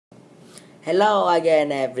Hello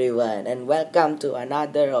again, everyone, and welcome to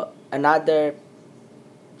another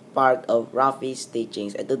part of Rafi's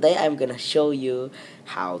teachings. And today I'm gonna show you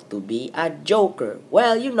how to be a joker.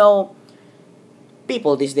 Well,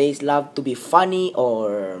 people these days love to be funny,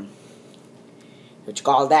 or what you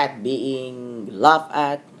call that, being laughed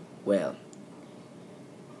at. Well,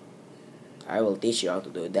 I will teach you how to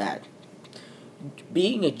do that.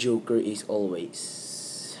 Being a joker is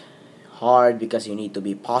always hard because you need to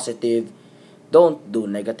be positive. Don't do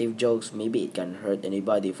negative jokes. Maybe it can hurt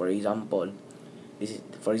anybody. This is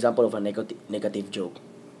for example of a negative joke.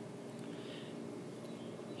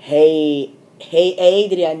 Hey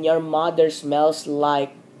Adrian, your mother smells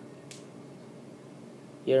like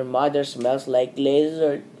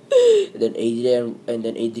lizard. And then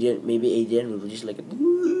Adrian, maybe Adrian will just like,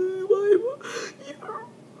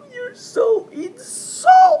 you're so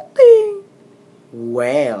insulting.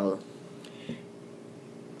 Well,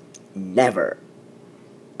 never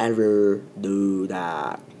ever do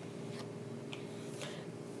that.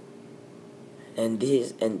 And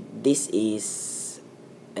this is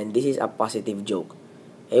a positive joke.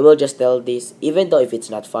 I will just tell this, even though if it's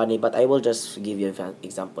not funny, but I will just give you an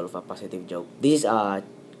example of a positive joke. This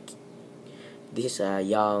is a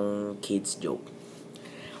young kid's joke.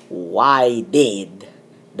 Why did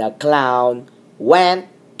the clown went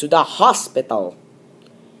to the hospital?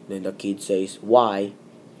 Then the kid says, why?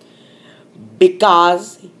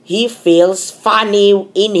 Because he feels funny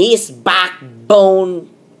in his backbone.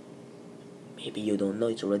 Maybe you don't know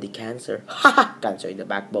it's already cancer. Cancer in the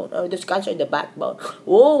backbone. Oh, there's cancer in the backbone.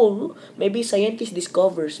 Oh, maybe scientist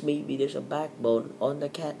discovers maybe there's a backbone on the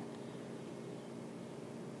cat.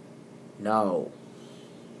 No.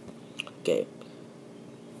 Okay.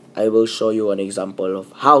 I will show you an example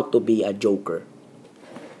of how to be a joker.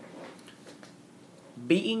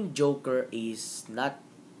 Being joker is not,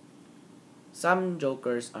 some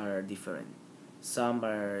jokers are different. Some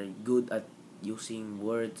are good at using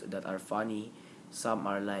words that are funny. Some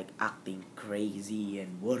are like acting crazy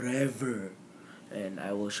and whatever. And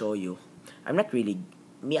I will show you. I'm not really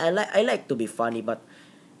me. I like to be funny, but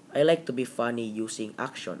I like to be funny using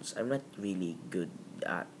actions. I'm not really good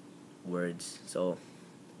at words, so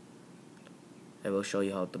I will show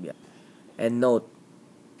you how to be. And note,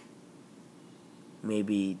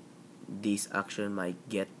 maybe this action might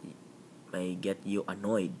get you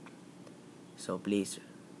annoyed. So please,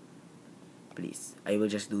 I will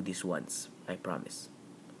just do this once. I promise.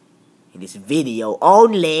 In this video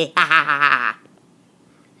only.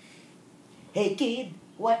 Hey kid,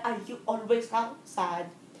 why are you always so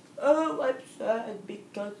sad? Oh, I'm sad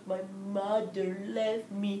because my mother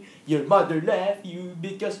left me. Your mother left you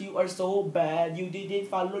because you are so bad. You didn't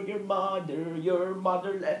follow your mother. Your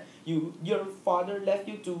mother left you. Your father left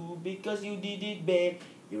you too because you didn't bad.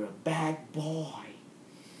 You're a bad boy.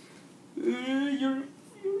 You're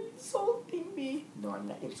insulting me. No, I'm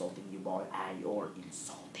not insulting you, boy. You're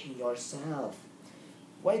insulting yourself.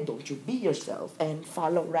 Why don't you be yourself and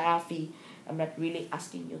follow Rafi? I'm not really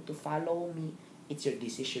asking you to follow me. It's your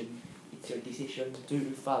decision. It's your decision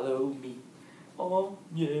to follow me. Oh,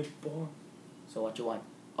 yeah, boy. So what you want?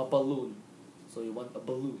 A balloon. So you want a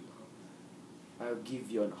balloon? I'll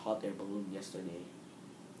give you a hot air balloon yesterday.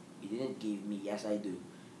 You didn't give me. Yes, I do.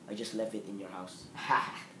 I just left it in your house.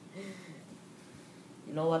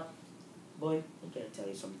 You know what, boy? I'm gonna tell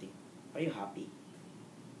you something. Are you happy?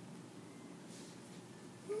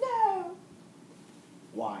 No.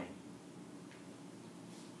 Why?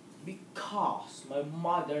 Because my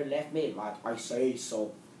mother left me. Like I say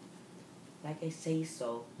so. Like I say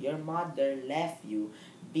so. Your mother left you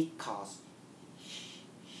because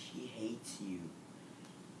she hates you.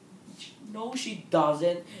 No, she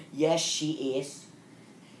doesn't. Yes, she is.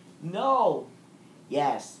 No.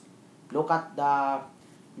 Yes. Look at the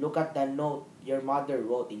look at the note your mother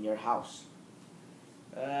wrote in your house.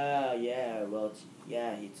 Yeah, well,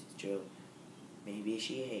 yeah, it's true. Maybe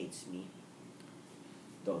she hates me.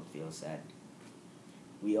 Don't feel sad.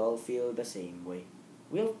 We all feel the same way.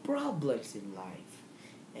 We have problems in life.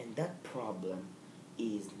 And that problem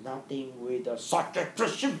is nothing with a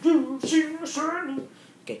solution.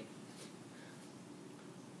 Okay,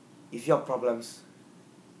 if you have problems,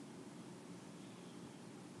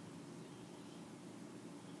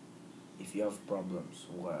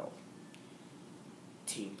 well,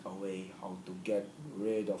 think a way how to get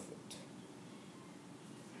rid of it.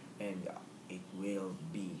 And it will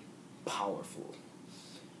be powerful.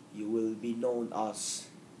 You will be known as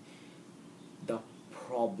the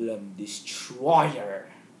problem destroyer.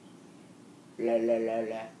 La la la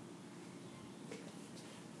la.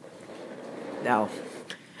 Now,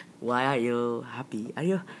 Why are you happy? Are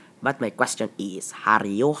you? But my question is, are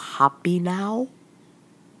you happy now?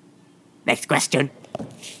 Next question.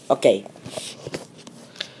 Okay.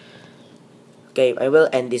 Okay, I will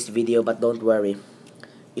end this video, but don't worry.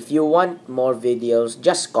 If you want more videos,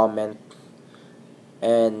 just comment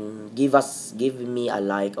and give me a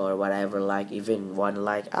like or whatever, like even one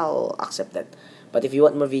like, I'll accept that. But if you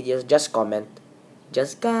want more videos, just comment.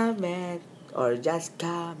 Just comment or just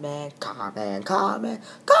comment, comment.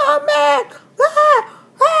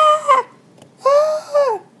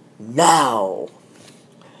 Now.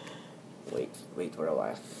 Wait for a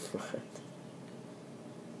while.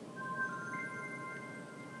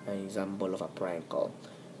 An example of a prank call.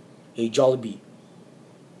 Hey Jollibee,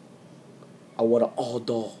 I wanna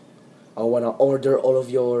order all of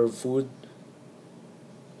your food.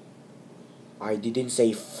 I didn't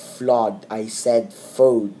say flood, I said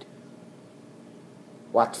food.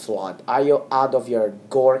 What flood? Are you out of your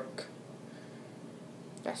gork?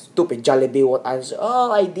 That stupid Jollibee won't answer.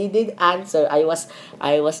 Oh, I didn't answer. I was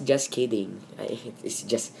just kidding. It's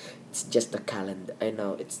just the calendar. I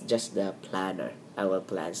know it's just the planner. I will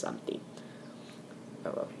plan something.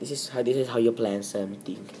 This is how you plan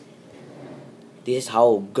something. This is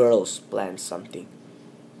how girls plan something.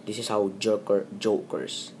 This is how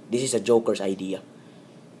jokers. This is a joker's idea.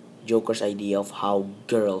 Joker's idea of how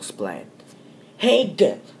girls plan. Hey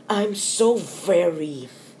girl, I'm so very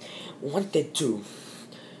wanted to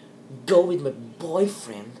go with my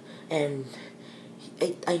boyfriend, and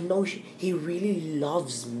I know he really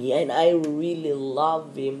loves me and I really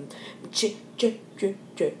love him.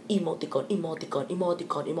 Emoticon, emoticon,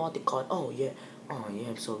 emoticon, emoticon. Oh yeah,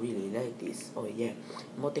 I'm so really like this. Oh yeah,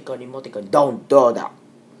 emoticon, emoticon. Don't do that.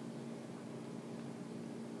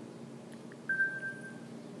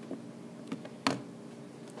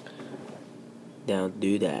 Don't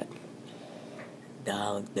do that.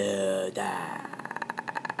 Don't do that.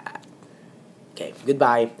 Okay,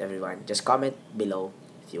 goodbye everyone. Just comment below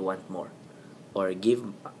if you want more, or give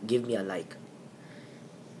me a like.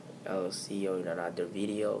 I'll see you in another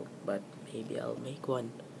video, but maybe I'll make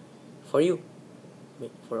one for you,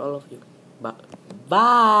 for all of you.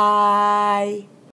 Bye.